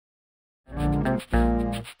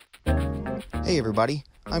Hey everybody,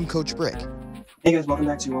 I'm Coach Brick. Hey guys, welcome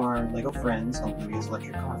back to our LEGO Friends Olivia's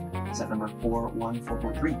electric car, set number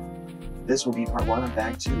 41443. This will be part 1 of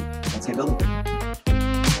bag 2. Let's get building.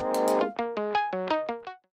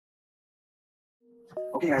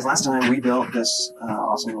 Okay guys, last time we built this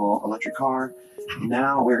awesome little electric car.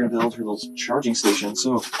 Now we're going to build her little charging station.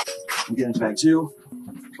 So we'll get into bag 2,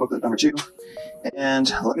 booklet number 2,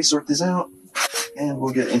 and let me sort this out and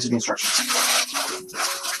we'll get into the instructions.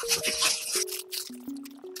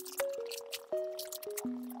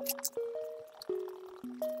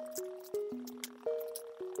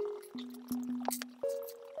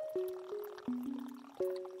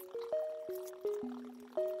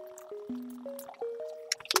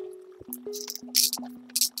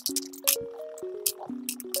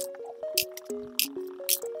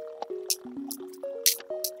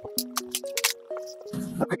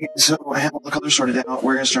 Okay, so I have all the colors sorted out.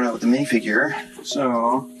 We're going to start out with the minifigure.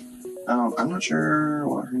 So, I'm not sure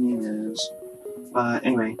what her name is, but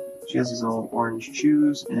anyway, she has these little orange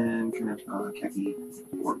shoes and kind of khaki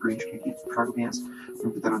or greenish khaki cargo pants. We're going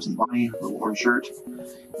to put that onto the body, a little orange shirt,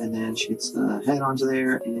 and then she gets the head onto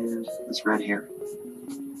there and this red hair.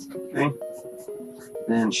 Okay.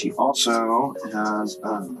 Then she also has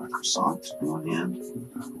a croissant in one hand, a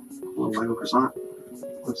little Lego croissant,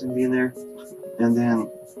 clips in being there. And then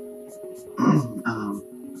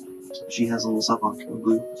she has a little cell phone, a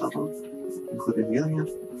blue cell phone, included in the other hand.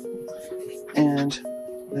 And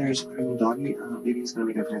there's a little doggy. Maybe he's going to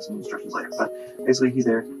make an appearance in the instructions later. But basically, he's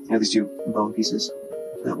there. You have these two bone pieces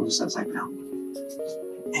that we'll just set aside for now.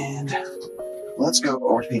 And let's go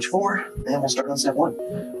over to page 4, and we'll start on step 1.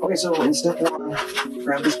 Okay, so in step 1,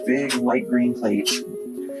 grab this big light green plate.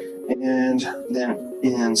 And then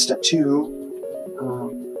in step 2,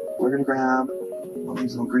 we're going to grab one of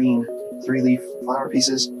these little green 3-leaf flower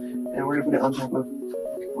pieces, and we're going to put it on top of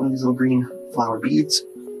one of these little green flower beads.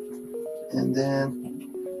 And then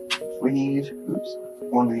we need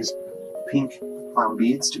one of these pink flower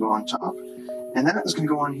beads to go on top. And that is going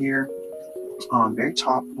to go on here on very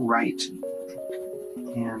top right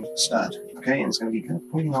hand stud. Okay, and it's going to be kind of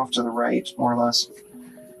pointing off to the right, more or less.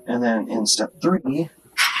 And then in step 3,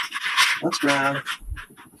 let's grab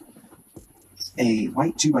a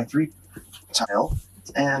white 2x3 tile,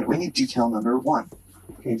 and we need decal number 1.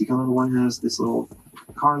 Okay, decal number 1 has this little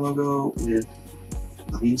car logo with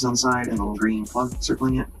the leaves on the side and a little green plug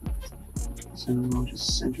circling it. So I'll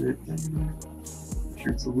just center it there, make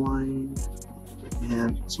sure it's aligned,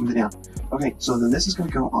 and smooth it down. Okay, so then this is going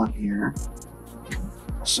to go on here,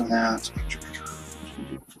 so that,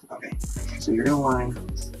 okay, so you're going to line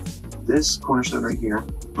this corner stud right here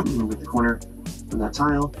with the corner of that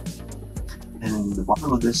tile, and the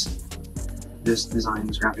bottom of this design,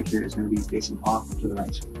 this graphic here, is going to be facing off to the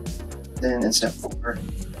right. Then in step 4, I'm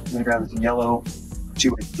going to grab the yellow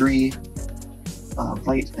 2x3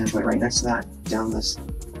 plate and put it right next to that, down this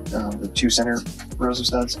the 2 center rows of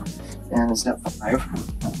studs. And in step 5,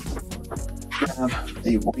 grab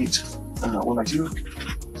a white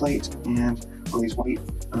 1x2 plate and one of these white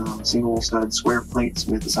single stud square plates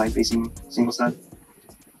with the side facing single stud.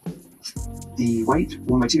 The white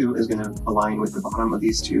 1x2 is going to align with the bottom of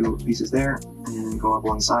these 2 pieces there and go up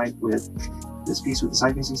one side with this piece with the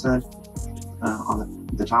side facing stud on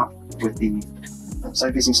the top with the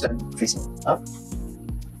side facing stud facing up.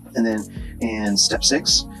 And then in step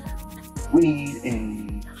 6, we need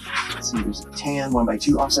a, let's see, there's a tan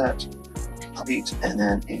 1x2 offset plate, and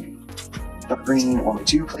then a dark green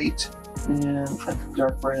 1x2 plate, and a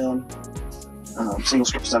dark brown single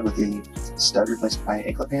square stud with the stud replaced by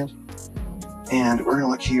a clip hand. And we're going to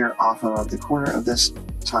look here off of the corner of this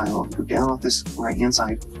tile, go down off this right hand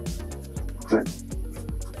side, put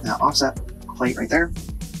that offset plate right there,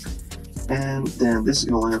 and then this is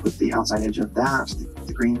going to line up with the outside edge of that,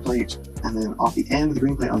 the green plate, and then off the end of the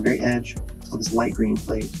green plate on the very edge of this light green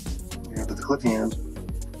plate, you're going to put the clip hand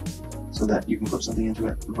so that you can clip something into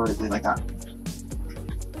it vertically like that.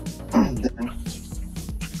 Then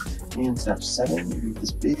in step 7, you need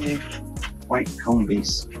this big white cone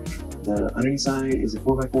base. The underneath side is a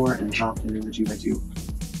 4x4 and the top is a 2x2.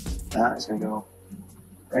 That is going to go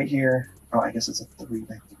right here. Oh, I guess it's a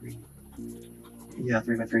 3x3. Yeah,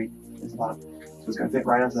 3x3 is the bottom. So it's going to fit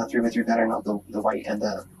right onto that 3x3 pattern of the white and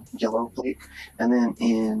the yellow plate. And then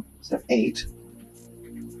in step 8,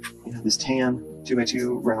 you have this tan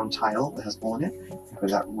 2x2 round tile that has a hole in it. You put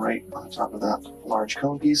that right on top of that large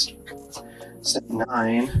cone piece. Step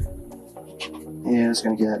 9 is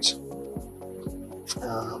going to get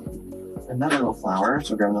another little flower.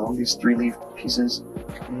 So grab another one of these 3-leaf pieces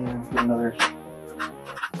and put another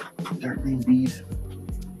dark green bead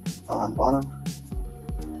on the bottom.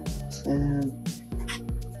 And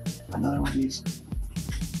another one of these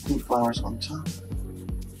pink flowers on the top.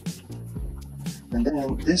 And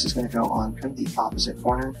then this is going to go on kind of the opposite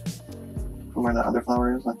corner from where the other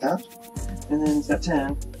flower is, like that. And then step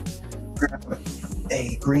 10, grab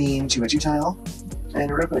a green 2x2 tile, and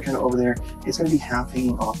we're going to put it kind of over there. It's going to be half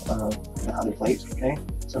hanging off of the other plate, okay?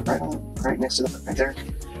 So right next to that, right there,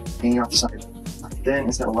 hanging off the side. Then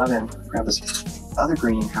in step 11, grab this other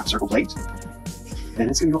green half circle plate, and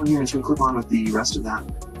it's going to go in here and it's going to clip on with the rest of that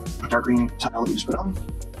dark green tile that we just put on.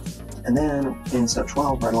 And then in step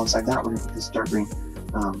 12, right alongside that, we're going to put this dark green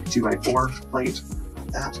 2x4 plate.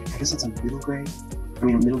 That, I guess that's a middle green.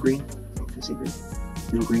 Middle green. Can I say green?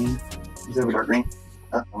 Middle green. Instead of a dark green.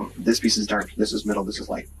 This piece is dark, this is middle, this is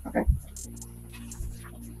light. Okay.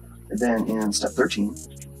 And then in step 13,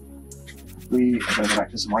 we are going to go back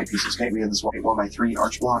to some white pieces. Okay, we have this white 1x3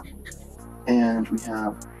 arch block, and we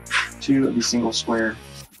have two of these single stud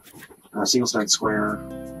square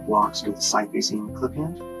blocks with side-facing clip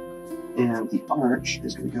hand. And the arch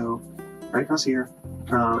is going to go right across here. It's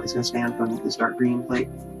going to span from this dark green plate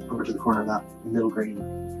over to the corner of that middle green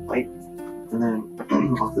plate. And then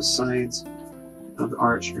off the sides of the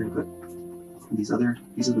arch, you're going to put these other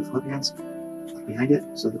pieces with clip hands behind it,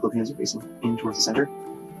 so the clip hands are facing in towards the center.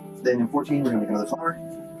 Then in 14, we're going to make another flower.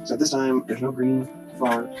 So this time, there's no green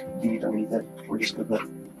flower bead underneath it. We're just going to put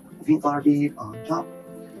a pink flower bead on top.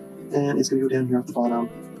 And it's going to go down here off the bottom.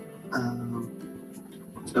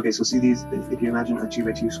 Okay, so see these, if you imagine a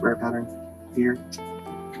 2x2 square pattern here,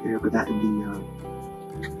 you're going to put that in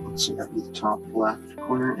the, so that would be the top left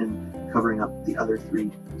corner and covering up the other three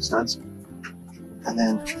studs. And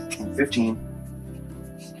then in 15,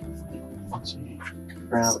 let's see,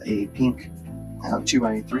 grab a pink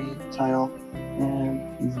 2x3 tile and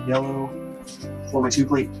these yellow 4x2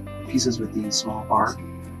 plate pieces with the small bar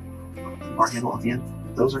handle at the end.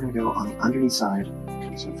 Those are going to go on the underneath side.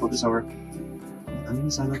 So flip this over, on the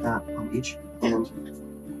underneath side like that on each end,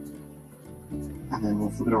 and then we'll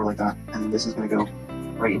flip it over like that. And then this is going to go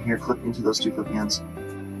right in here, clip into those two clip hands,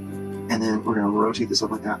 and then we're going to rotate this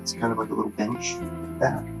up like that. It's kind of like a little bench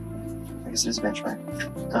back. I guess it is a bench back.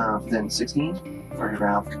 Then 16, we're going to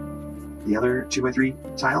grab the other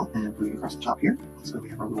 2x3 tile and put it across the top here. So we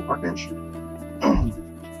have our little park bench.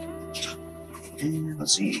 And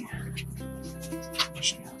let's see.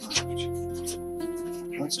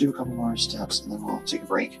 Let's do a couple more steps and then we'll take a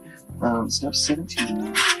break. Step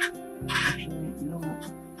 17. Actually, you know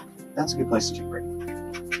what? That's a good place to take a break.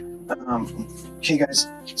 Okay, guys,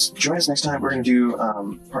 join us next time. We're going to do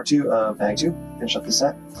part 2 of bag 2, finish up the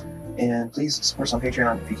set. And please support us on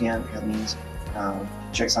Patreon if you can, if you have the means.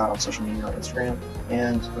 Check us out on social media on Instagram.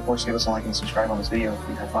 And of course, give us a like and subscribe on this video if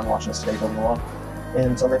you had fun watching us today building along.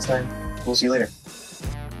 And until next time, we'll see you later.